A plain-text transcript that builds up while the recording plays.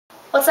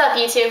What's up,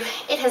 YouTube?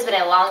 It has been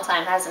a long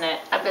time, hasn't it?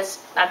 I've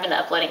been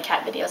uploading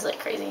cat videos like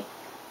crazy.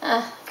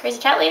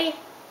 Crazy cat lady?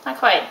 Not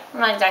quite. I'm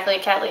not exactly a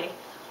cat lady.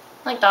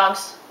 I like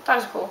dogs.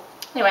 Dogs are cool.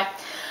 Anyway,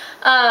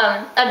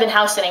 I've been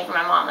house sitting for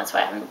my mom. That's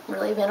why I haven't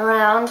really been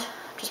around.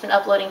 I've just been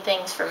uploading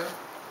things from,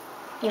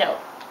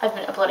 I've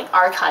been uploading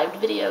archived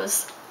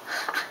videos.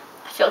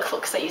 I feel cool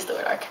because I use the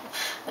word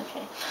archive.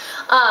 Okay.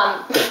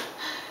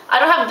 I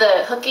don't have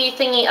the hooky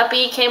thingy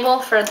uppy cable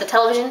for the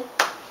television,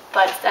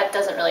 but that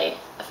doesn't really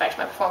affect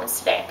my performance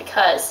today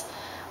because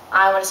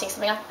I want to sing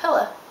something a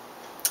cappella.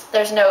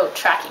 There's no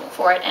tracking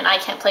for it, and I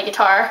can't play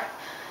guitar.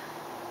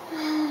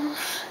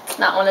 It's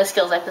not one of the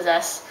skills I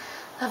possess,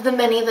 of the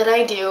many that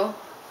I do.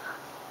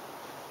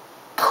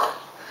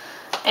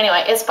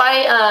 Anyway, it's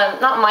by,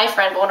 not my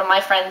friend, but one of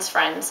my friend's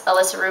friends,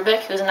 Alyssa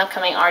Rubich, who's an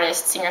upcoming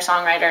artist,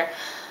 singer-songwriter,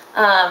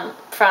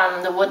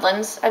 from the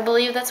Woodlands, I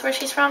believe that's where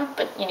she's from,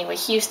 but anyway,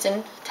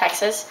 Houston,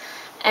 Texas,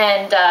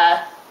 and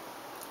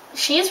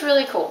she's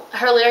really cool.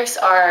 Her lyrics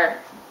are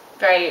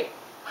very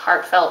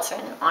heartfelt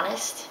and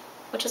honest,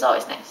 which is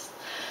always nice,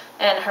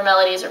 and her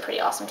melodies are pretty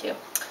awesome too.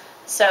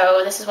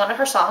 So this is one of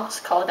her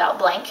songs called About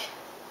Blank,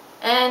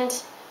 and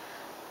it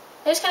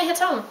just kind of hits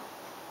home.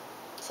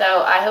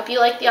 So I hope you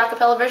like the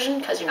acapella version,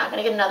 because you're not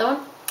going to get another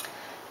one,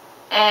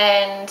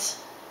 and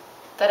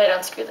that I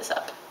don't screw this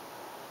up.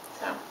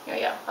 So here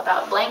we go.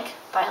 About Blank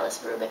by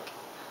Alyssa Rubich,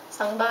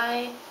 sung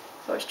by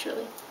yours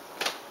truly.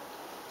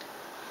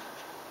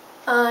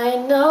 I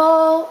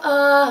know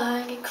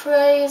I get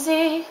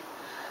crazy,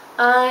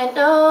 I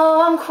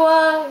know I'm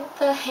quite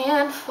the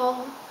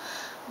handful,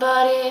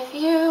 but if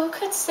you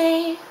could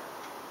see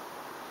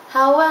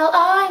how well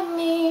I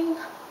mean,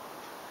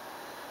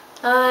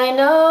 I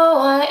know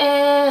I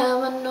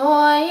am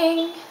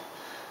annoying,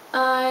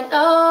 I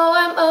know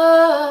I'm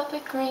up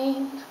at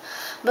green,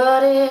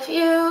 but if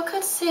you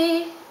could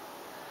see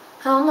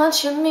how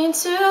much you mean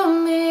to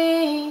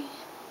me.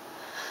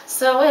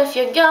 So if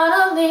you're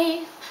gonna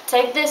leave,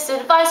 take this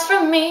advice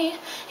from me.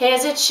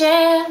 Here's your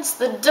chance,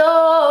 the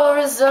door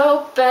is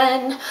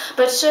open,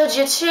 but should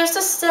you choose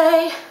to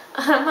stay,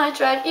 I might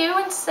drive you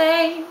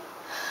insane.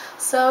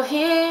 So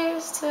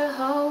here's to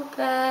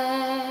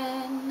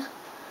hoping.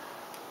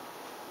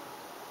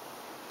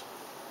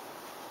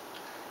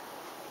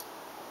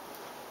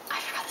 I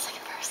forgot the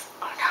second verse.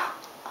 Oh no.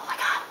 Oh my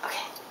god.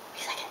 Okay.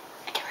 Wait a second.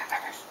 I can't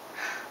remember this.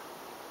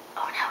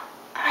 Oh no.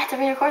 I have to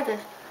re-record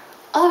this.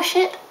 Oh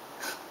shit.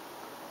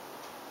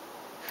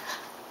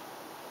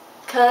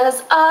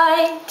 'Cause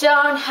I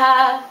don't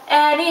have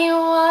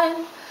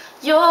anyone,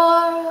 you're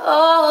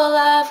all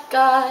I've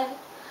got.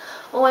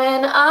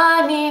 When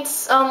I need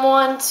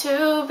someone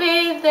to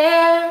be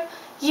there,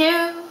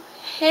 you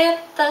hit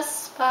the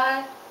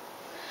spot.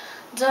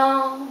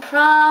 Don't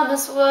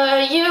promise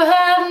what you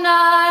have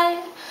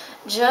not,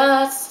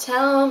 just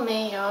tell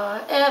me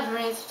your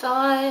every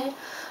thought.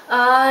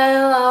 I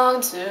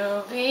long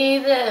to be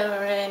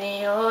there in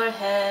your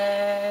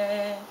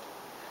head.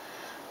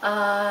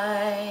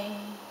 I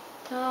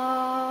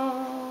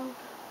don't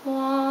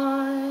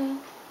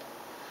want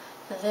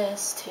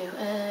this to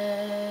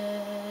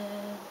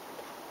end.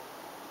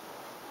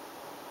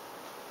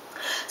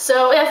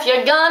 So if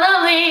you're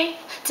gonna leave,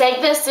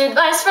 take this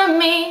advice from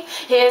me.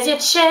 Here's your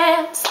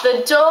chance,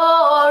 the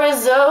door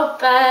is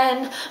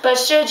open, but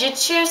should you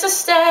choose to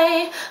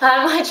stay,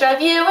 I might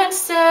drive you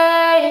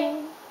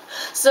insane.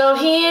 So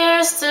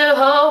here's to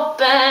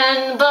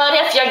hoping, but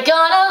if you're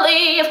gonna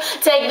leave,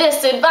 take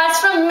this advice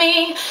from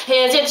me.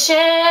 Here's your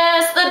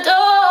chance, the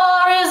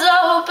door is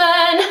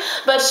open,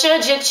 but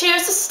should you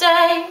choose to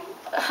stay,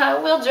 I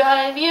will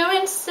drive you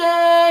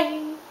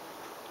insane.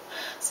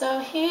 So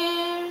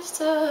here's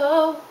to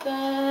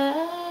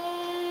hoping.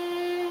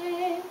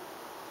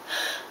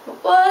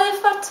 What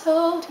if I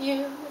told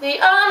you the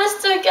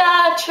honest to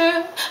God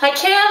truth? I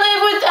can't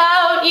live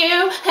without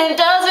you, and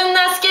doesn't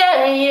that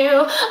scare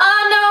you?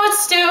 I know it's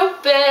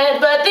stupid,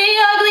 but the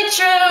ugly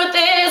truth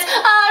is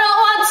I don't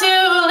want to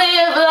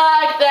live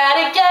like that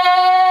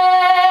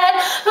again.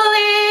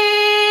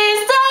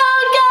 Please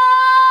don't go,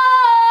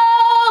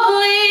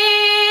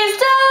 please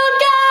don't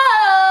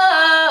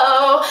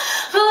go,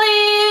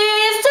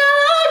 please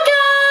don't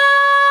go.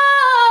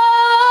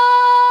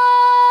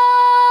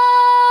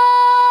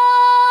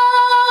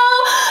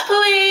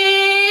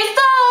 Please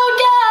don't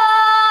go.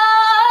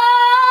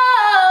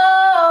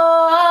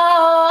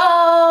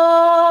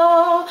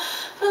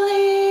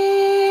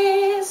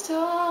 Please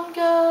don't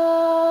go.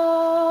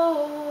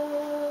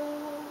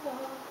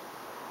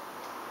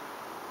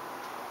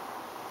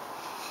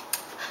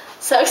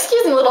 So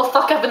excuse me, little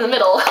fuck up in the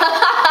middle.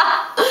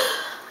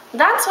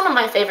 That's one of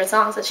my favorite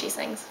songs that she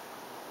sings.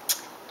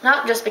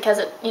 Not just because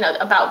it,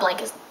 About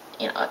Blank is,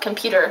 a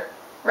computer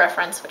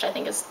reference, which I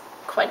think is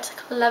quite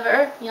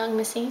clever, young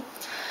missy.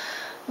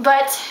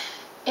 But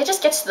it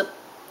just gets to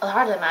the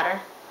heart of the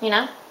matter,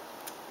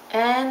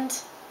 And,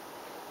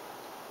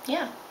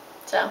 yeah.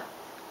 So,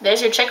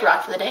 there's your chick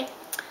rock for the day.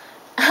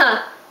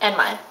 And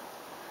my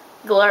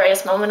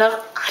glorious moment of,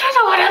 I don't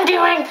know what I'm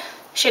doing,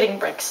 shitting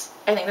bricks.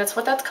 I think that's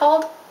what that's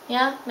called.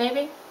 Yeah,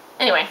 maybe.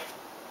 Anyway.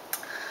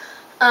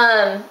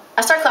 I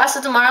start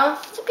classes tomorrow,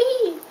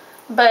 yippee!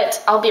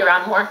 But I'll be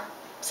around more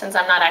since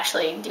I'm not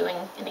actually doing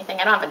anything.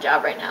 I don't have a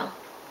job right now.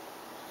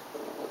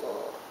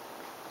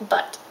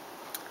 But,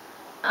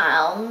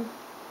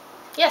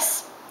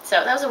 yes.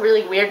 So that was a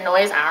really weird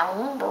noise.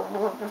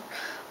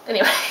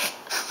 Anyway,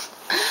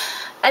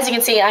 as you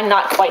can see, I'm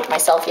not quite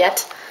myself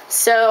yet.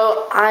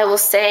 So I will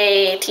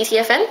say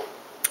TTFN,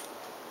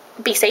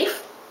 be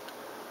safe,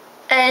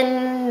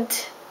 and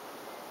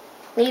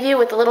leave you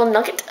with a little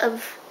nugget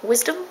of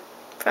wisdom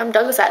from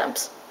Douglas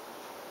Adams.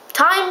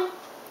 Time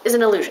is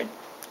an illusion.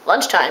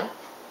 Lunchtime,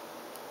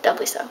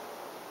 doubly so.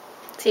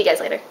 See you guys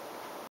later.